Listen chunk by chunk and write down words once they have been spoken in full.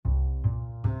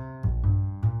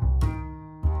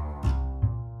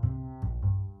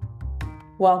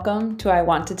Welcome to I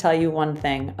Want to Tell You One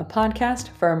Thing, a podcast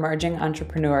for emerging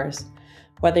entrepreneurs.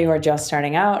 Whether you are just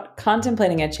starting out,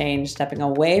 contemplating a change, stepping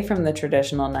away from the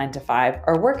traditional 9-to-5,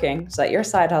 or working so that your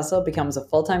side hustle becomes a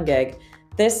full-time gig,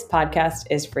 this podcast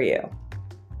is for you.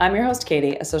 I'm your host,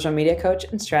 Katie, a social media coach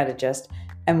and strategist,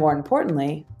 and more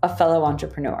importantly, a fellow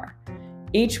entrepreneur.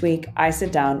 Each week, I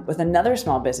sit down with another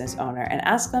small business owner and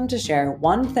ask them to share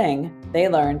one thing they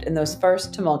learned in those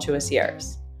first tumultuous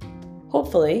years.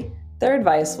 Hopefully, their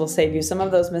advice will save you some of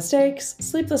those mistakes,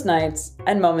 sleepless nights,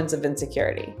 and moments of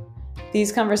insecurity.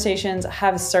 These conversations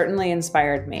have certainly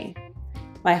inspired me.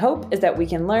 My hope is that we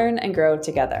can learn and grow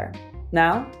together.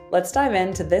 Now, let's dive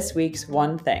into this week's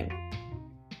one thing.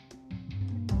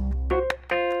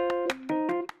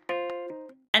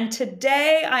 And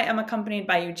today I am accompanied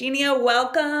by Eugenia.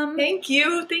 Welcome. Thank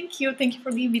you. Thank you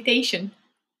for the invitation.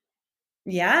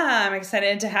 Yeah, I'm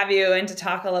excited to have you and to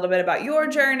talk a little bit about your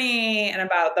journey and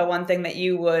about the one thing that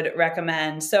you would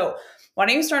recommend. So why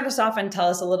don't you start us off and tell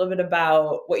us a little bit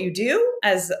about what you do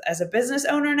as a business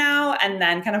owner now, and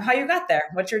then kind of how you got there.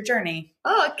 What's your journey?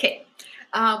 Oh, okay.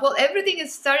 Well, everything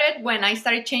started when I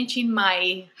started changing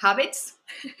my habits.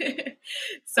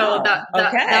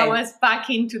 That was back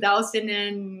in 2000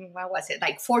 and what was it,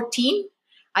 like 14.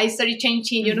 I started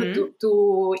changing,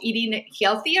 to eating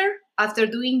healthier after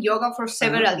doing yoga for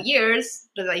several years.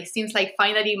 Like seems like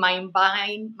finally my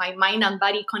mind and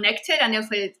body connected, and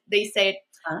also they said,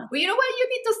 well, you know what, you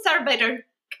need to start better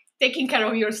taking care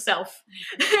of yourself.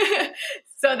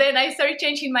 So then I started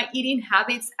changing my eating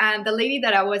habits, and the lady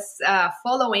that I was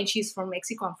following, she's from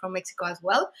Mexico. I'm from Mexico as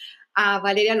well.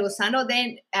 Valeria Lozano,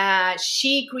 then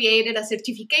she created a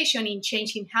certification in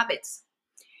changing habits.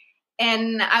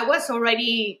 And I was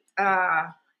already,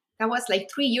 that was like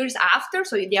 3 years after.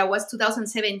 So yeah, it was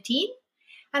 2017.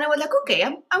 And I was like, okay,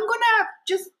 I'm going to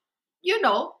just,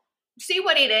 see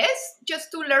what it is, just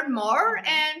to learn more.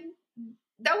 And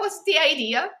that was the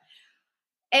idea.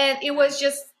 And it was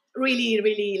just really,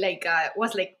 really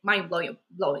was like mind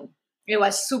blowing. It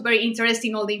was super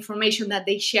interesting, all the information that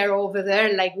they share over there.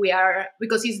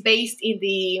 Because it's based in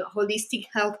the holistic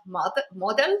health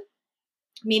model,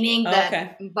 meaning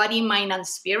that body, mind, and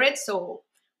spirit. So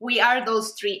we are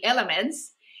those three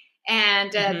elements.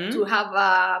 And to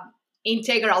have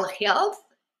integral health,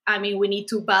 we need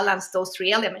to balance those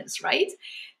three elements, right?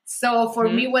 So for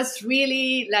me, it was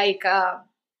really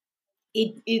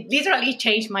it literally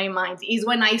changed my mind. Is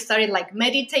when I started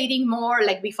meditating more.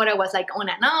 Like before I was on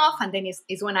and off, and then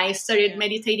is when I started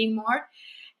meditating more.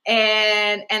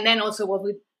 And then also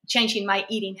with changing my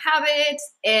eating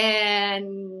habits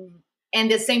and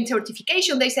the same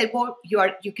certification, they said, well,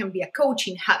 you can be a coach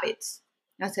in habits.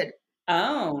 I said,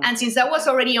 oh. And since I was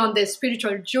already on the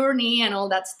spiritual journey and all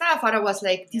that stuff, I was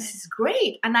like, this is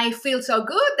great. And I feel so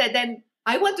good that then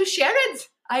I want to share it.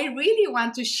 I really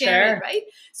want to share it, right?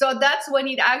 So that's when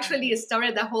it actually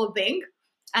started, the whole thing.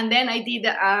 And then I did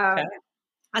a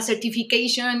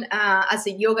certification as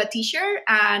a yoga teacher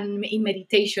and in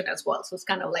meditation as well. So it's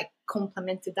kind of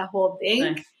complemented the whole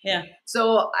thing. Nice. Yeah.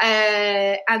 So,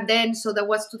 so that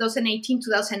was 2018,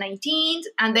 2019.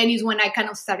 And then is when I kind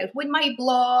of started with my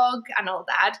blog and all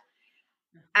that.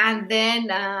 And then,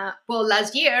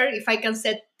 last year, if I can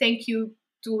say thank you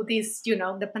to this,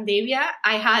 the pandemic,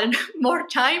 I had more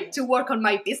time to work on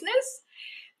my business,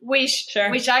 which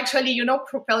actually,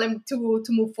 propelled them to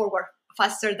move forward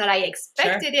faster than I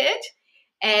expected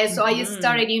it. So I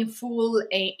started in full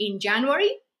in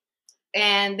January.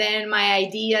 And then my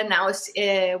idea now is,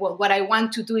 what I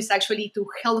want to do is actually to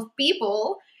help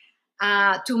people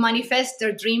to manifest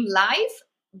their dream life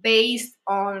based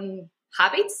on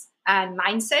habits and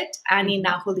mindset and in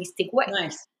a holistic way.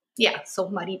 Nice. Yeah. So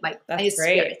my That's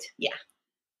spirit. Great. Yeah.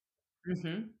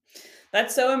 Mm-hmm.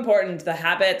 That's so important, the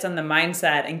habits and the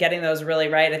mindset and getting those really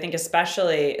right. I think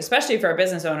especially for a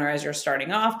business owner as you're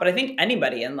starting off, but I think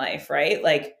anybody in life, right?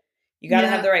 You got to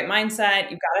have the right mindset.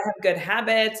 You got to have good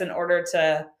habits in order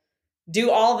to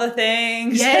do all the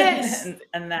things. Yes.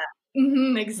 and that.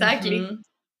 Exactly.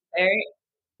 Very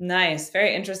nice.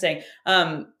 Very interesting.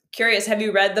 Curious, have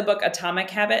you read the book Atomic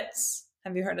Habits?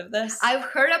 Have you heard of this? I've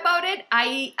heard about it.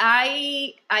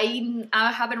 I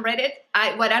haven't read it.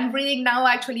 What I'm reading now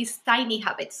actually is Tiny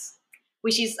Habits,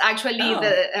 which is actually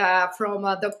from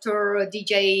Dr.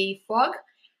 DJ Fogg.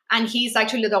 And he's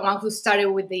actually the one who started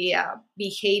with the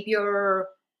behavior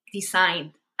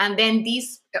design. And then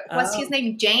what's his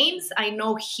name? James. I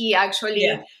know he actually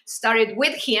started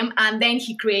with him, and then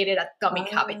he created Atomic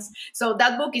Habits. So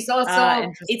that book is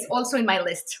also, it's also in my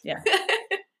list. Yeah.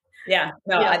 Yeah.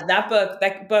 No, that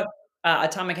book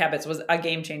Atomic Habits was a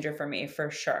game changer for me, for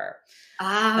sure.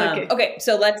 Okay. Okay,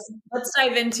 so let's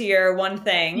dive into your one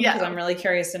thing, because I'm really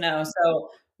curious to know. So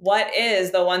what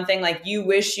is the one thing like you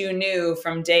wish you knew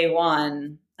from day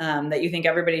one that you think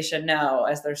everybody should know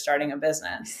as they're starting a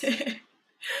business?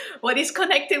 What is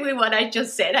connected with what I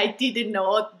just said? I didn't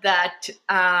know that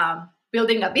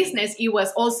building a business, it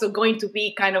was also going to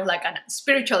be kind of like a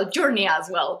spiritual journey as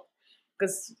well.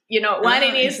 Because, one,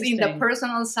 it is in the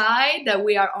personal side that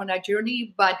we are on a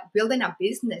journey, but building a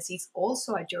business is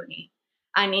also a journey.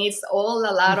 And it's all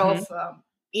a lot of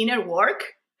inner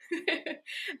work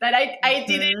that I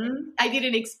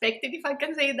didn't expect it, if I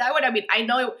can say that one.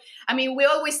 We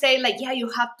always say like, yeah, you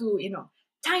have to,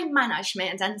 time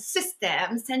management and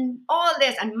systems and all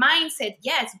this and mindset.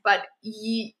 Yes, but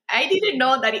I didn't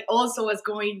know that it also was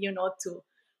going, to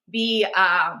be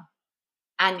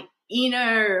an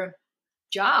inner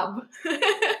job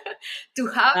to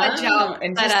have a job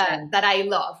that I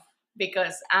love,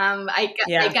 because I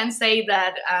can say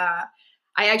that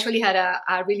I actually had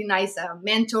a really nice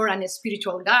mentor and a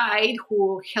spiritual guide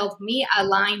who helped me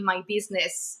align my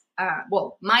business,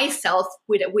 myself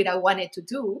with what I wanted to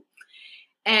do.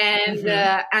 And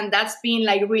and that's been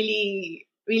like really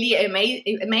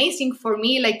amazing for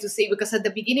me, like to see, because at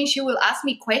the beginning she will ask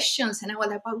me questions and I was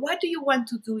like, but what do you want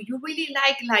to do? You really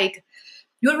like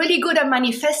you're really good at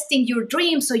manifesting your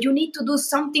dreams, so you need to do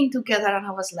something together. And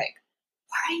I was like,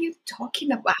 what are you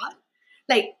talking about?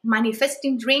 Like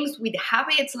manifesting dreams with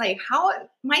habits? Like, how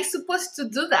am I supposed to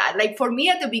do that? Like, for me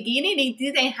at the beginning, it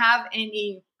didn't have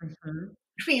any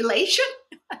relation.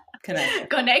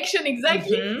 Connection,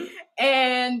 exactly.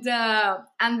 And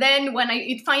then when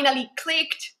it finally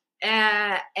clicked,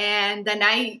 and then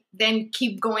I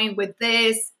keep going with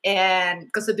this, and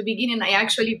because at the beginning I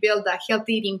actually built a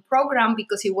healthy eating program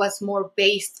because it was more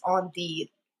based on the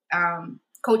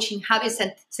coaching habits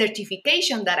and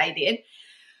certification that I did.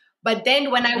 But then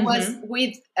when I was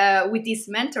with this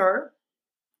mentor,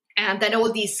 and then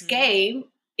all this came,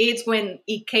 it's when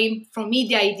it came from me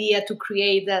the idea to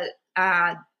create the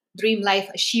Dream Life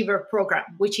Achiever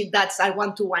program, that's a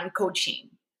one-to-one coaching.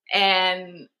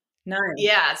 And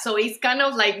yeah, so it's kind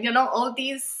of like, all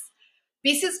these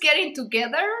pieces getting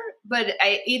together, but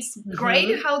it's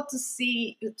great how to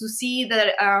see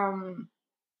that I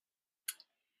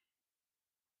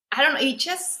don't know,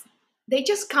 they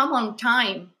just come on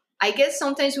time. I guess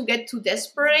sometimes we get too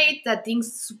desperate that things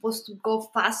are supposed to go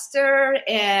faster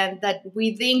and that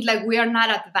we think like we are not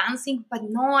advancing. But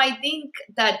no, I think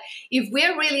that if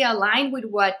we're really aligned with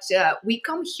what we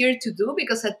come here to do,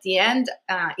 because at the end,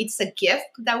 it's a gift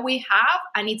that we have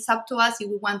and it's up to us if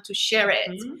we want to share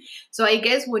it. So I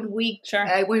guess when we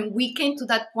came to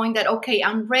that point that, okay,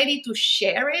 I'm ready to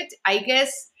share it, I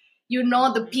guess,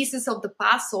 the pieces of the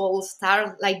puzzle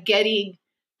start like getting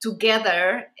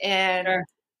together. And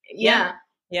yeah.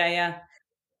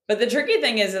 But the tricky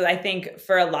thing is I think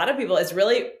for a lot of people, it's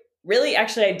really, really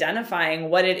actually identifying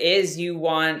what it is you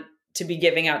want to be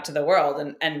giving out to the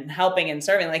world and helping and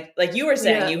serving. Like you were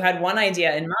saying, you had one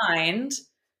idea in mind,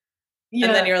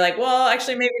 and then you're like, well,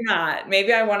 actually, maybe not.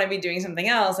 Maybe I want to be doing something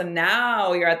else. And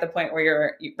now you're at the point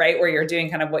where you're doing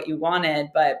kind of what you wanted,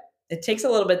 but it takes a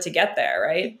little bit to get there,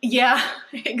 right? Yeah,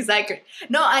 exactly.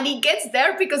 No, and it gets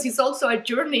there because it's also a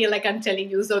journey, like I'm telling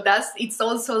you. So it's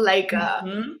also like,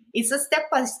 it's a step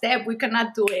by step. We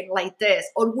cannot do it like this.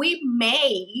 Or we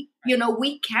may,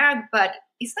 we can, but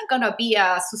it's not going to be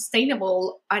a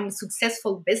sustainable and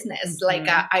successful business. Like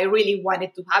I really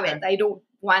wanted to have it. I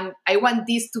want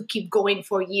this to keep going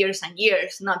for years and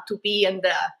years, not to be in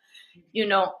the,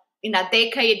 in a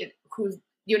decade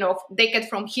decade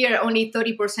from here, only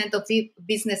 30% of the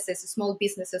small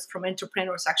businesses from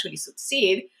entrepreneurs actually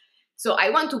succeed. So I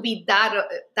want to be that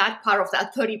part of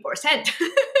that 30%.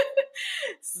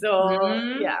 So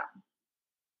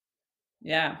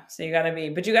yeah. So you got to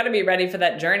be ready for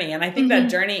that journey. And I think that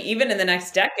journey, even in the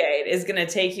next decade, is going to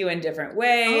take you in different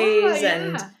ways.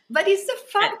 But it's the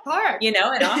fun part, and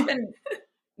often,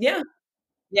 yeah.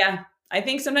 I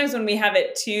think sometimes when we have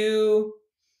it too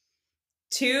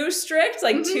strict,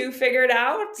 like too figured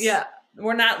out,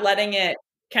 we're not letting it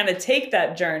kind of take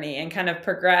that journey and kind of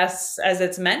progress as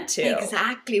it's meant to.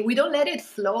 Exactly. We don't let it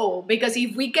flow, because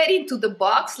if we get into the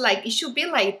box, like it should be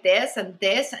like this and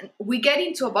this, and we get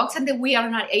into a box and then we are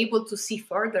not able to see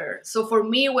further. So for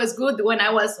me, it was good when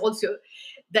I was also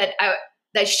that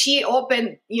she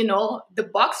opened, the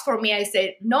box for me. I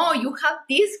said, no, you have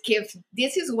this gift.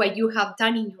 This is what you have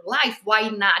done in your life. Why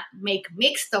not make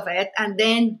mixed of it? And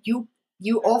then you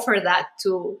offer that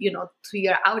to your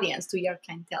audience, to your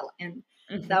clientele. And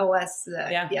that was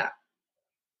that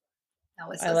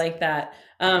was I like that.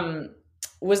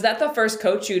 Was that the first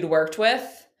coach you'd worked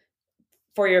with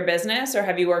for your business, or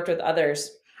have you worked with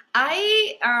others?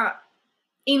 I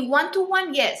in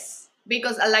one-to-one, yes,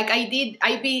 because I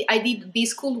did B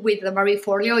school with Marie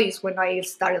Forleo is when I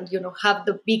started, have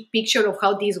the big picture of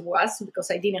how this was, because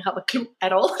I didn't have a clue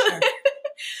at all. Sure.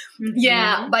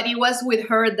 Yeah, but it was with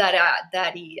her that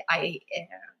I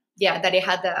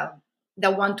had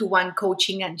the one-to-one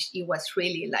coaching, and it was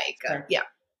really like Sure. yeah.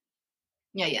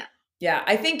 Yeah,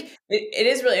 I think it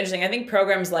is really interesting. I think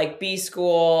programs like B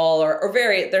School or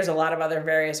there's a lot of other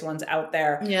various ones out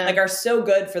there, Yeah. like, are so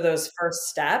good for those first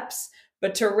steps.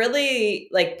 But to really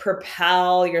like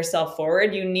propel yourself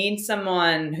forward, you need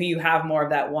someone who you have more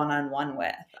of that one-on-one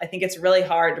with. I think it's really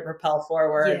hard to propel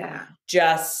forward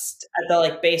just at the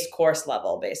like base course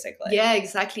level, basically. Yeah,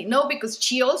 exactly. No, because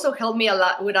she also helped me a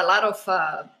lot with a lot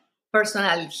of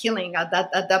personal healing. At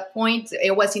that point,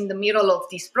 it was in the middle of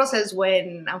this process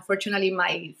when, unfortunately,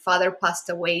 my father passed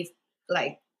away,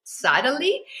 like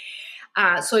suddenly.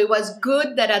 So it was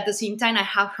good that at the same time I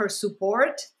have her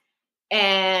support,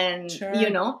 and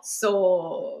Sure.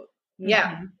 so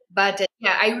yeah. Mm-hmm. But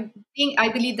I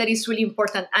believe that it's really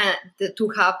important to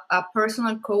have a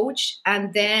personal coach,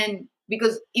 and then,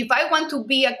 because if I want to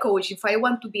be a coach, if I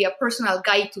want to be a personal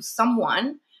guide to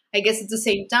someone, I guess at the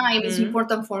same time, it's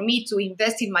important for me to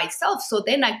invest in myself, so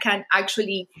then I can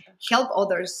actually help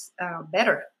others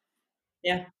better.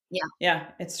 Yeah,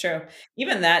 it's true.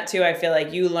 Even that too, I feel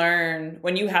like you learn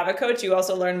when you have a coach, you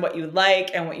also learn what you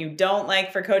like and what you don't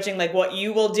like for coaching, like what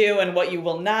you will do and what you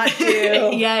will not do.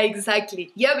 Yeah,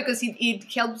 exactly. Yeah, because it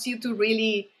helps you to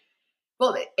really,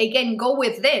 well, again, go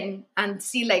within and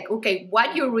see, like, okay,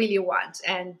 what you really want,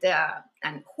 and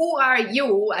who are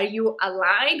you? Are you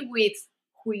aligned with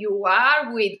who you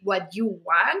are, with what you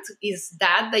want? Is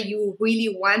that you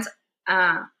really want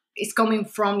is coming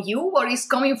from you, or is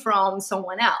coming from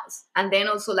someone else? And then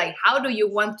also, like, how do you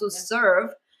want to serve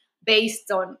based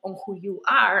on who you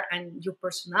are and your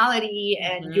personality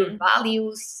and your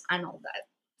values and all that?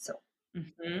 So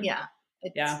yeah.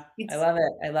 I love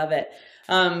it. I love it.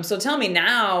 So tell me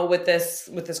now, with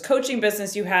this coaching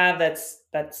business you have,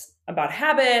 that's about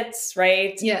habits,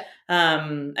 right? Yeah.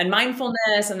 And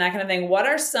mindfulness and that kind of thing. What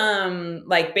are some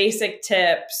like basic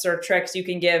tips or tricks you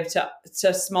can give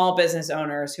to small business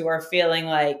owners who are feeling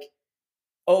like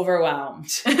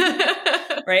overwhelmed,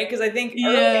 right? Because I think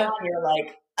early on you're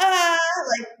like,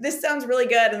 like this sounds really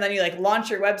good, and then you like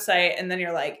launch your website, and then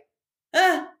you're like,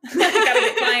 I gotta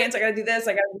get clients, I gotta do this,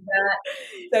 I gotta do that.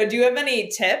 So do you have any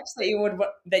tips that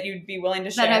you'd be willing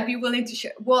to share? That I'd be willing to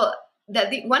share. Well,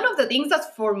 one of the things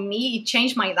that for me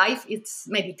changed my life, it's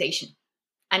meditation.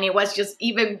 And it was just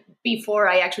even before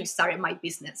I actually started my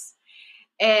business.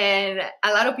 And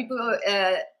a lot of people,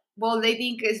 they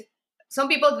think, some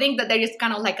people think that there is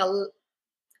kind of like a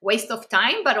waste of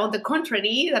time, but on the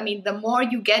contrary, I mean, the more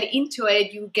you get into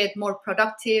it, you get more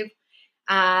productive,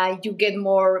 you get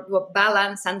more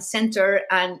balance and center,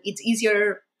 and it's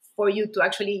easier for you to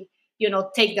actually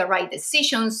take the right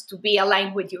decisions, to be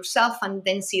aligned with yourself, and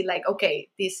then see, like, okay,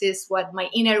 this is what my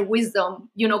inner wisdom,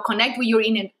 connect with your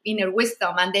inner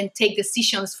wisdom, and then take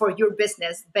decisions for your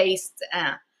business based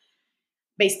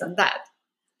on that.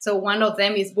 So one of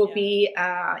them would be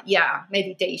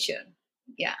meditation.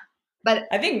 Yeah. But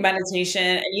I think meditation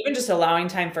and even just allowing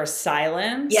time for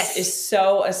silence is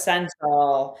so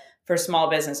essential for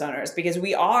small business owners, because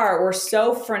we're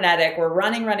so frenetic. We're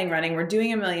running. We're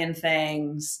doing a million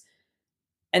things.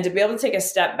 And to be able to take a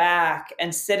step back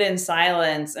and sit in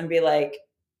silence and be like,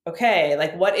 okay,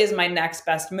 like, what is my next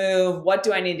best move? What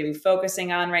do I need to be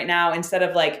focusing on right now? Instead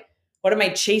of like, what am I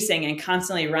chasing and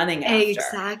constantly running after?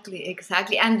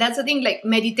 Exactly. And that's the thing, like,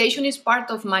 meditation is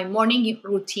part of my morning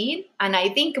routine. And I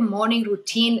think morning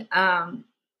routine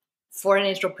for an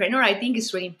entrepreneur, I think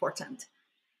is really important.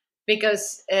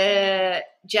 Because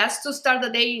just to start the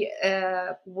day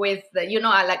with,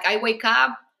 like, I wake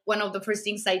up, one of the first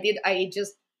things I did, I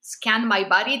just scan my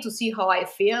body to see how I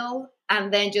feel,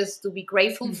 and then just to be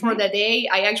grateful for the day.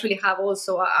 I actually have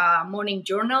also a morning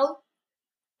journal,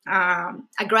 a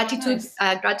gratitude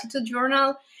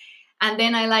journal, and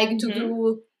then I like to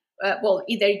do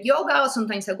either yoga, or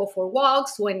sometimes I go for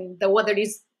walks when the weather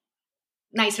is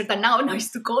nicer than now. Now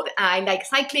it's too cold. I like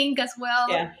cycling as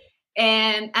well,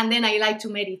 and then I like to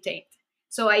meditate.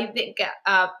 So I think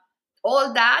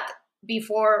all that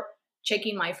before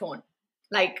checking my phone.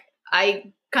 Like,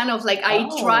 I kind of like, I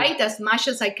tried as much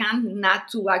as I can not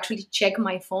to actually check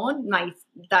my phone. Like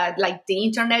the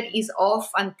internet is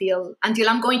off until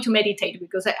I'm going to meditate,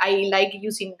 because I like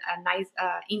using a nice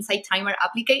Insight Timer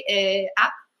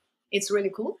app. It's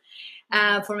really cool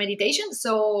for meditation.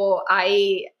 So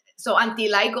So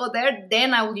until I go there,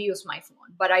 then I will use my phone.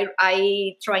 But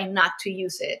I try not to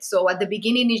use it. So at the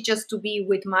beginning, it's just to be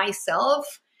with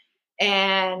myself.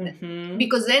 And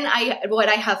because then what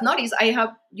I have noticed, I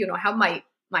have, have my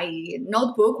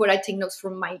notebook where I take notes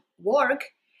from my work.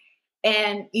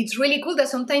 And it's really cool that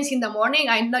sometimes in the morning,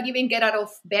 I'm not even get out of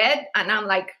bed and I'm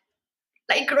like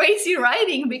crazy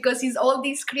writing because it's all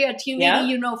this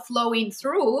creativity, flowing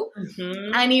through.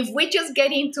 And if we just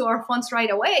get into our phones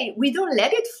right away, we don't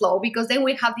let it flow because then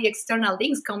we have the external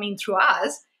things coming through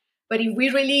us. But if we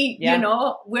really,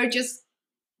 we're just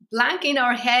blank in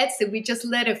our heads and we just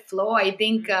let it flow, I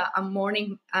think a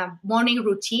morning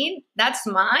routine, that's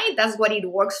what it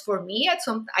works for me.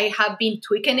 I have been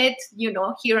tweaking it,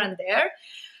 here and there.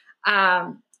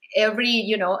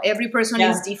 Every person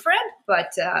is different,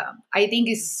 but I think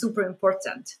it's super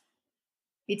important.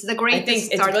 It's the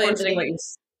greatest start. It's really interesting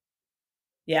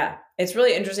it's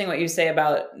really interesting what you say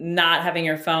about not having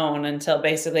your phone until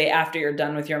basically after you're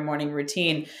done with your morning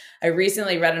routine. I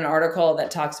recently read an article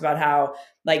that talks about how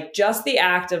just the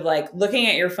act of looking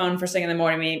at your phone first thing in the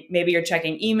morning, maybe you're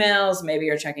checking emails, maybe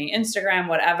you're checking Instagram,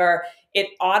 whatever, it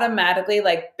automatically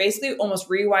basically almost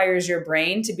rewires your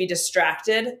brain to be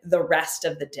distracted the rest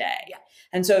of the day. Yeah.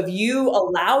 And so if you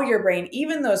allow your brain,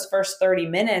 even those first 30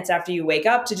 minutes after you wake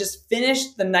up, to just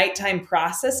finish the nighttime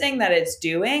processing that it's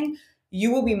doing, you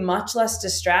will be much less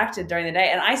distracted during the day.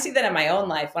 And I see that in my own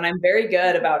life when I'm very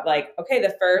good about I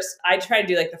try to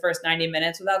do the first 90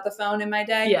 minutes without the phone in my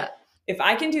day. Yeah. If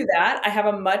I can do that, I have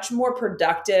a much more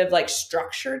productive,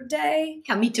 structured day.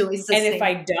 Yeah, me too. And if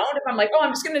I don't, if I'm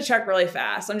I'm just going to check really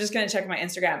fast, I'm just going to check my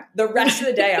Instagram, the rest of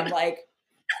the day, I'm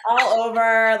all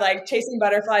over, chasing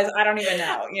butterflies. I don't even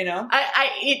know,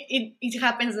 It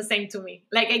happens the same to me,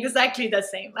 exactly the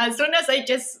same. As soon as I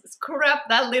just screw up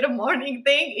that little morning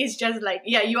thing, it's just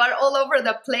you are all over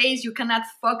the place. You cannot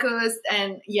focus,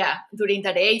 and during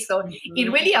the day, so it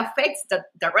really affects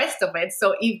the rest of it.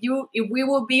 So if we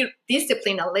will be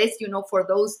disciplined, at least for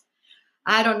those,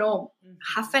 I don't know,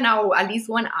 half an hour, at least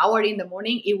 1 hour in the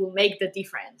morning, it will make the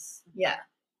difference. Yeah,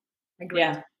 agree.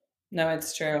 Yeah, no,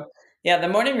 it's true. Yeah, the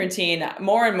morning routine,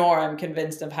 more and more I'm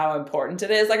convinced of how important it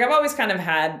is. I've always kind of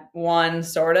had one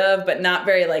sort of, but not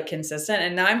very consistent.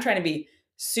 And now I'm trying to be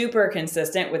super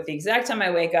consistent with the exact time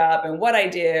I wake up and what I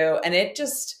do. And it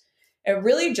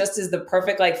really just is the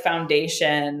perfect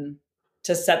foundation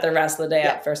to set the rest of the day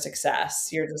up for success.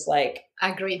 You're just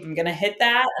agreed. I'm going to hit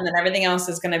that. And then everything else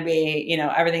is going to be,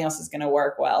 everything else is going to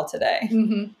work well today.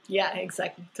 Mm-hmm. Yeah,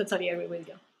 exactly. Totally agree with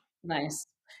you. Nice.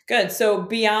 Good. So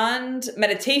beyond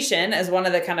meditation as one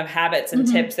of the kind of habits and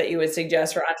tips that you would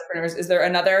suggest for entrepreneurs, is there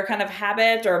another kind of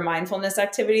habit or mindfulness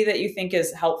activity that you think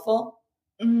is helpful?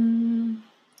 Well,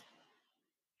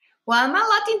 I'm a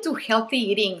lot into healthy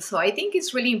eating. So I think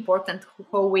it's really important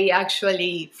how we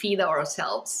actually feed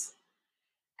ourselves.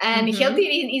 And healthy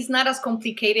eating is not as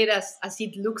complicated as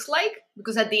it looks like,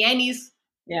 because at the end is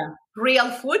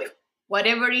real food.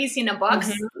 Whatever is in a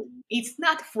box, it's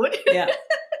not food. Yeah.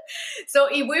 So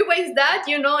if we waste that,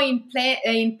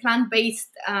 in plant-based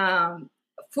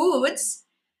foods,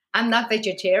 I'm not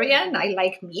vegetarian. I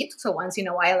like meat, so once in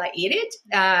a while I eat it,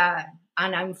 and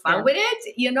I'm fine with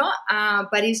it,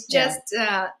 but it's just,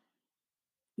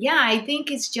 I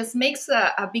think it just makes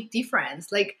a big difference.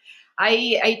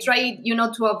 I try,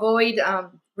 to avoid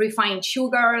refined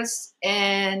sugars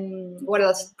and what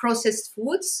else, processed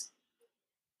foods,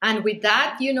 and with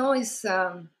that, is.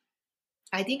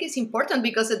 I think it's important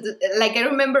because, I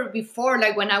remember before,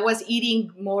 when I was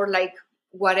eating more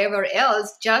whatever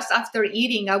else, just after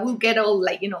eating, I will get all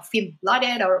feel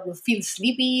bloated or will feel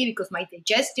sleepy because my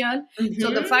digestion.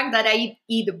 So the fact that I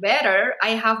eat better, I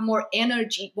have more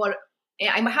energy. Well,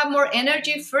 I have more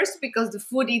energy first because the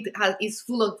food is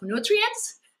full of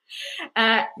nutrients,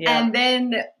 and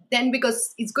then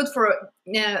because it's good for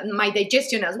my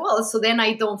digestion as well. So then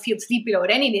I don't feel sleepy or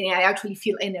anything. I actually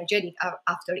feel energetic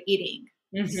after eating.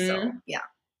 So,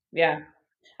 yeah.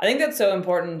 I think that's so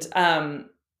important.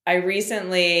 I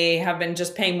recently have been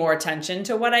just paying more attention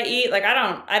to what I eat.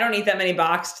 I don't eat that many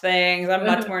boxed things. I'm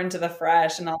much more into the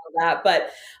fresh and all of that.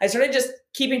 But I started just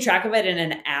keeping track of it in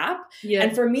an app. Yeah.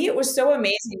 And for me, it was so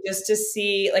amazing just to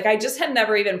see, I just had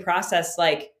never even processed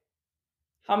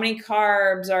how many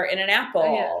carbs are in an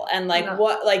apple and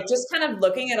what, just kind of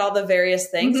looking at all the various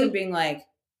things and being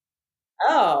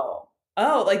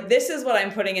this is what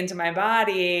I'm putting into my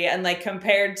body, and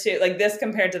compared to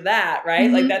that,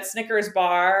 right? That Snickers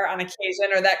bar on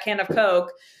occasion or that can of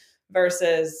Coke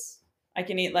versus I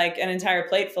can eat an entire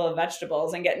plate full of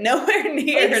vegetables and get nowhere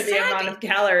near the amount of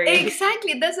calories.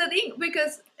 Exactly. That's the thing,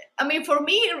 because for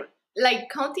me,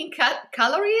 counting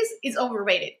calories is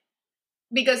overrated.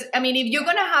 because I mean, if you're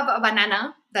gonna have a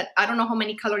banana that I don't know how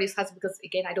many calories has, because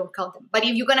again I don't count them. But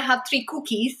if you're gonna have 3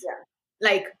 cookies,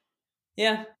 like,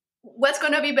 what's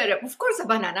gonna be better? Of course, a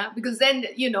banana, because then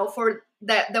for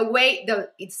the way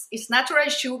it's natural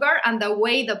sugar and the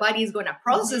way the body is gonna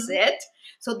process it.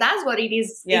 So that's what it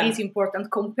is. It is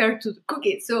important compared to the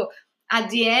cookies. So at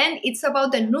the end, it's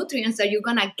about the nutrients that you're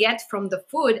gonna get from the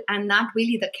food and not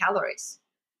really the calories.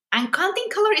 And counting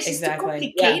calories is too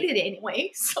complicated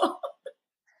anyway. So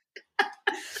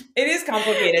it is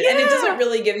complicated, and it doesn't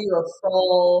really give you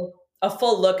a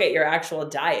full look at your actual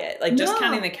diet. Like just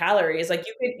counting the calories, like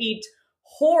you could eat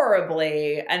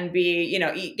horribly and be,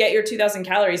 get your 2,000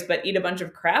 calories, but eat a bunch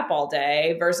of crap all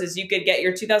day, versus you could get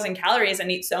your 2,000 calories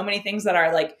and eat so many things that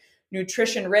are like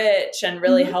nutrition rich and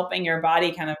really helping your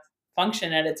body kind of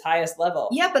function at its highest level.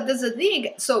 Yeah, but there's a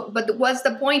thing. So, but what's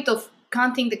the point of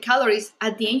counting the calories?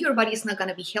 At the end, your body is not going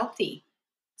to be healthy.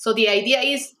 So the idea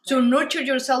is to nurture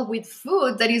yourself with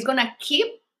food that is going to keep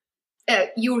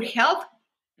your health,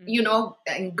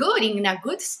 and good, in a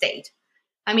good state.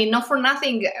 I mean, not for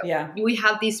nothing, we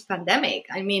have this pandemic.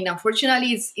 I mean,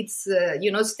 unfortunately, it's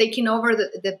taking over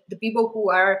the people who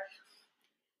are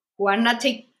not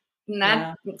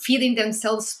feeding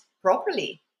themselves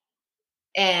properly.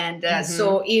 And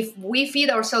so if we feed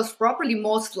ourselves properly,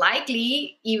 most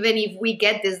likely, even if we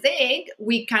get this thing,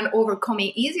 we can overcome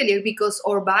it easily because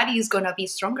our body is going to be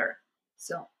stronger.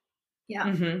 So,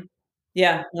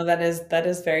 Yeah, no, that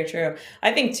is very true.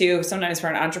 I think too, sometimes for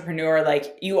an entrepreneur,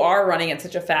 like you are running at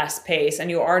such a fast pace and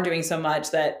you are doing so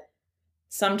much that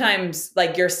sometimes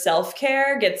like your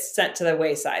self-care gets sent to the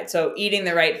wayside. So eating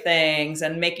the right things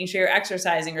and making sure you're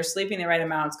exercising or sleeping the right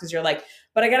amounts, because you're like,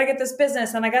 but I got to get this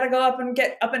business and I got to go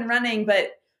get up and running.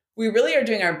 But we really are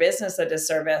doing our business a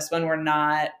disservice when we're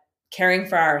not caring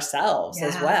for ourselves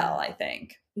as well, I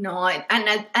think. No,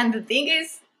 and the thing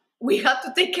is, we have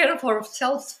to take care of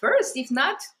ourselves first. If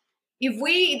not, if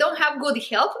we don't have good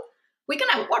health, we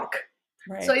cannot work.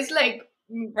 Right. So it's like,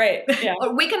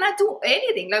 or we cannot do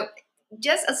anything. Like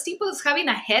just as simple as having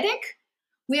a headache,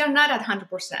 we are not at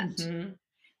 100%.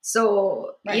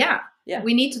 So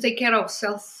we need to take care of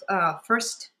ourselves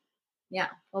first. Yeah,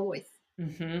 always.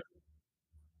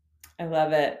 I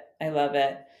love it.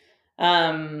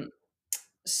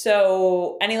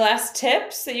 So any last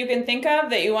tips that you can think of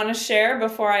that you want to share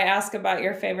before I ask about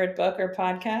your favorite book or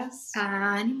podcast?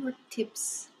 Any more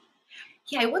tips?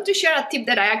 Yeah, I want to share a tip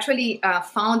that I actually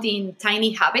found in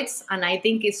Tiny Habits, and I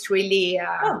think it's really,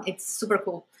 it's super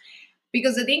cool.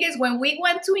 Because the thing is, when we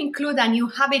want to include a new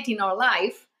habit in our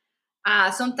life,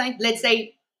 sometimes, let's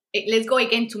say, let's go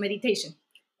again to meditation.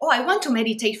 Oh, I want to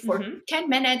meditate for 10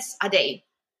 minutes a day.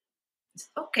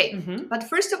 Okay, but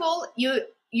first of all,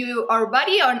 our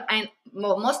body and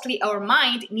mostly our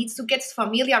mind needs to get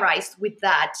familiarized with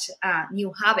that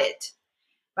new habit,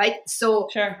 right? So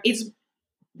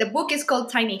the book is called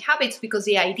Tiny Habits because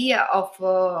the idea of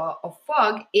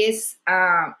FOG is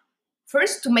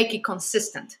first to make it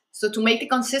consistent. So to make it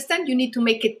consistent, you need to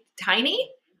make it tiny,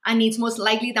 and it's most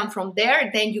likely that from there,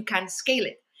 then you can scale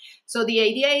it. So the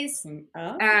idea is,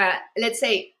 let's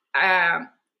say,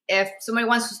 if somebody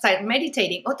wants to start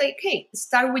meditating, okay,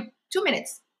 start with 2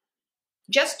 minutes.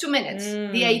 Just 2 minutes.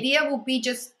 The idea would be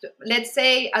just, let's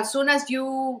say, as soon as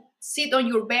you sit on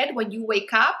your bed, when you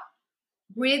wake up,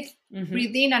 breathe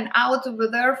in and out over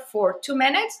there for 2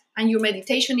 minutes, and your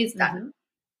meditation is done.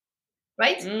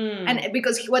 Right? And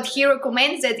because what he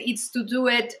recommends that it's to do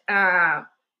it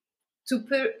to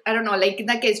put, I don't know, like in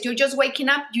that case, you're just waking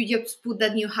up, you just put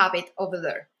that new habit over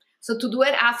there. So to do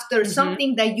it after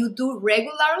something that you do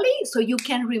regularly, so you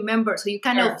can remember, so you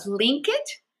kind of link it.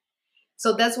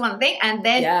 So that's one thing. And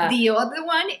then the other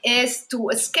one is to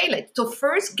scale it. So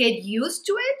first get used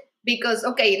to it, because,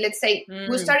 okay, let's say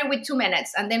we started with 2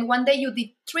 minutes and then one day you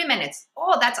did 3 minutes.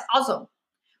 Oh, that's awesome.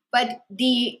 But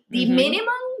the minimum,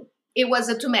 it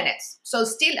was 2 minutes. So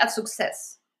still a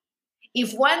success.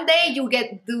 If one day you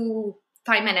do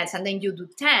 5 minutes and then you do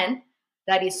 10,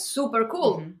 that is super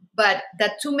cool. But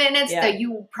that 2 minutes that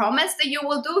you promised that you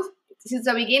will do since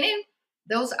the beginning,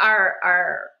 those are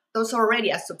already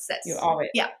a success. You always.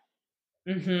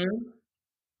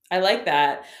 I like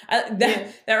that.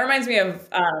 That reminds me of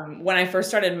when I first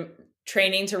started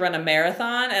training to run a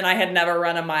marathon, and I had never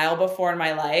run a mile before in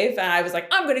my life. And I was like,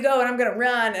 I'm going to go and I'm going to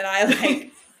run. And I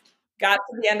got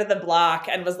to the end of the block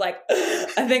and was like,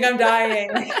 I think I'm dying.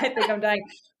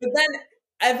 But then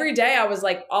every day I was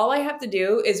like, all I have to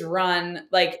do is run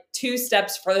like 2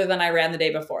 steps further than I ran the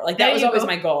day before. Like that was always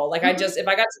my goal. Like if I got to the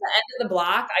end of the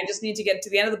block, I just need to get to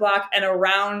the end of the block and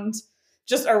around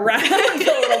the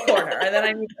little corner. And then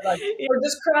I need to or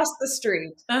just cross the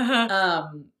street.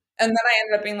 And And then I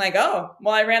ended up being like, oh,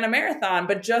 well, I ran a marathon,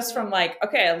 but just from like,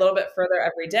 okay, a little bit further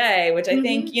every day, which I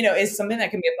think, is something that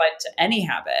can be applied to any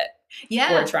habit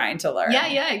we're trying to learn.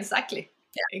 Yeah, exactly.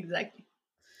 Yeah, exactly.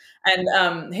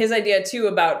 And his idea too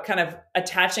about kind of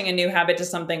attaching a new habit to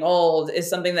something old is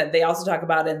something that they also talk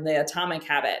about in the Atomic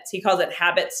Habits. He calls it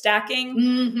habit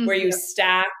stacking, where you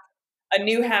stack a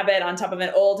new habit on top of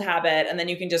an old habit, and then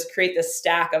you can just create this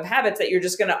stack of habits that you're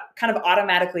just going to kind of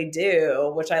automatically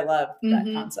do, which I love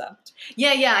that concept.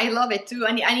 Yeah, I love it too.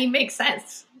 And it makes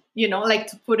sense, like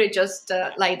to put it just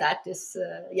like that is,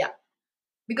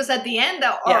 because at the end,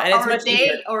 our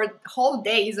day, our whole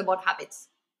day is about habits.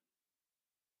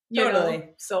 Totally.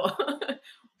 So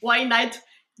why not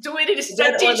do it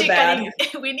strategically?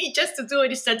 We need just to do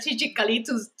it strategically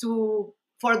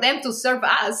for them to serve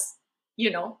us,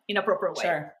 in a proper way.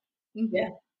 Sure.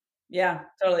 Yeah,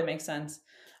 totally makes sense.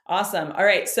 Awesome. All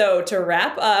right. So to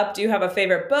wrap up, do you have a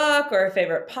favorite book or a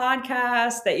favorite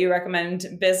podcast that you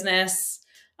recommend business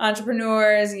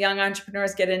entrepreneurs, young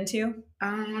entrepreneurs get into?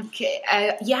 Okay.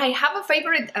 I have a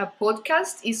favorite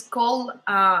podcast. It's called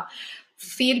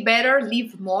Feel Better,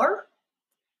 Live More.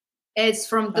 It's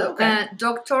from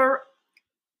Dr.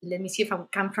 Let me see if I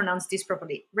can pronounce this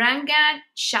properly. Rangan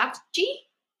Chatterjee.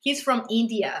 He's from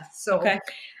India. So, but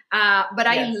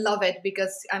I love it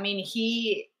because,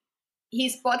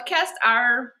 his podcasts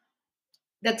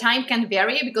the time can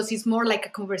vary because it's more like a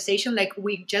conversation like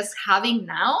we're just having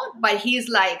now, but he's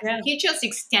like, he just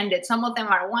extended. Some of them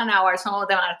are 1 hour, some of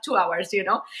them are 2 hours,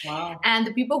 Wow. And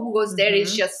the people who goes there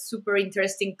is just super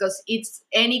interesting because it's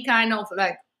any kind of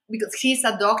because he's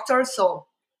a doctor. So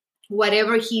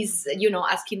whatever he's,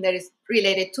 asking that is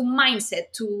related to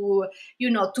mindset, to,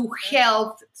 to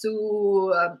health,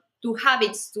 to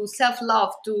habits, to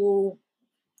self-love, to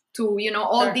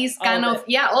all these kind of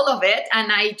all of it,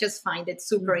 and I just find it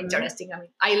super interesting.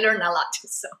 I learn a lot,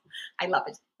 so I love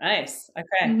it. Nice.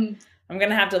 Okay. I'm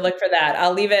gonna have to look for that.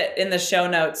 I'll leave it in the show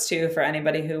notes too for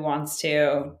anybody who wants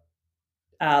to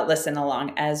listen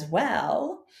along as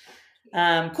well.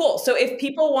 Cool. So if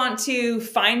people want to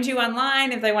find you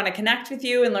online, if they want to connect with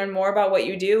you and learn more about what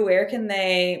you do, where can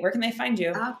they find you?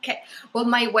 Okay. Well,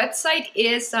 my website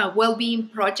is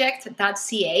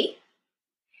wellbeingproject.ca.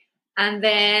 And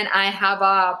then I have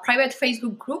a private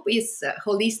Facebook group, is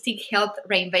Holistic Health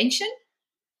Reinvention.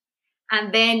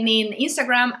 And then in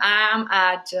Instagram, I'm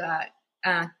at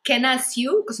Kena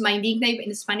Siu, because my nickname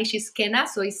in Spanish is Kena.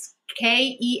 So it's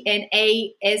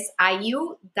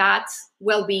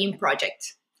KENASIU.wellbeing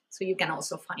project. So you can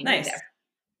also find me there.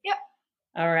 Yeah.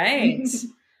 All right.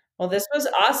 Well, this was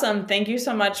awesome. Thank you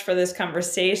so much for this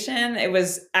conversation. It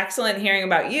was excellent hearing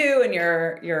about you and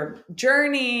your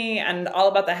journey and all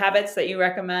about the habits that you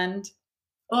recommend.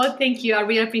 Oh, thank you. I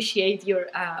really appreciate your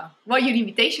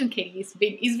invitation, Katie. It's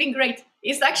been great.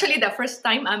 It's actually the first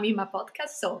time I'm in my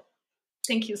podcast, so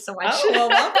thank you so much. Oh, well,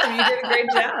 welcome. You did a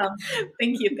great job.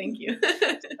 Thank you.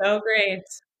 So great.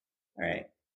 All right.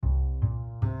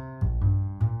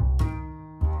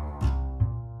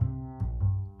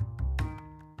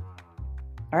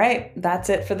 All right, that's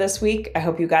it for this week. I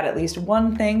hope you got at least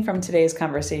one thing from today's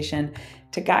conversation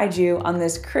to guide you on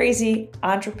this crazy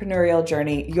entrepreneurial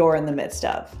journey you're in the midst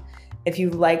of. If you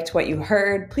liked what you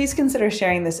heard, please consider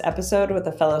sharing this episode with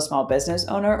a fellow small business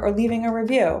owner or leaving a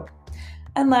review.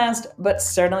 And last, but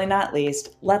certainly not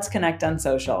least, let's connect on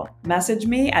social. Message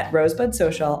me at Rosebud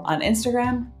Social on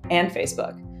Instagram and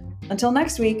Facebook. Until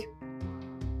next week.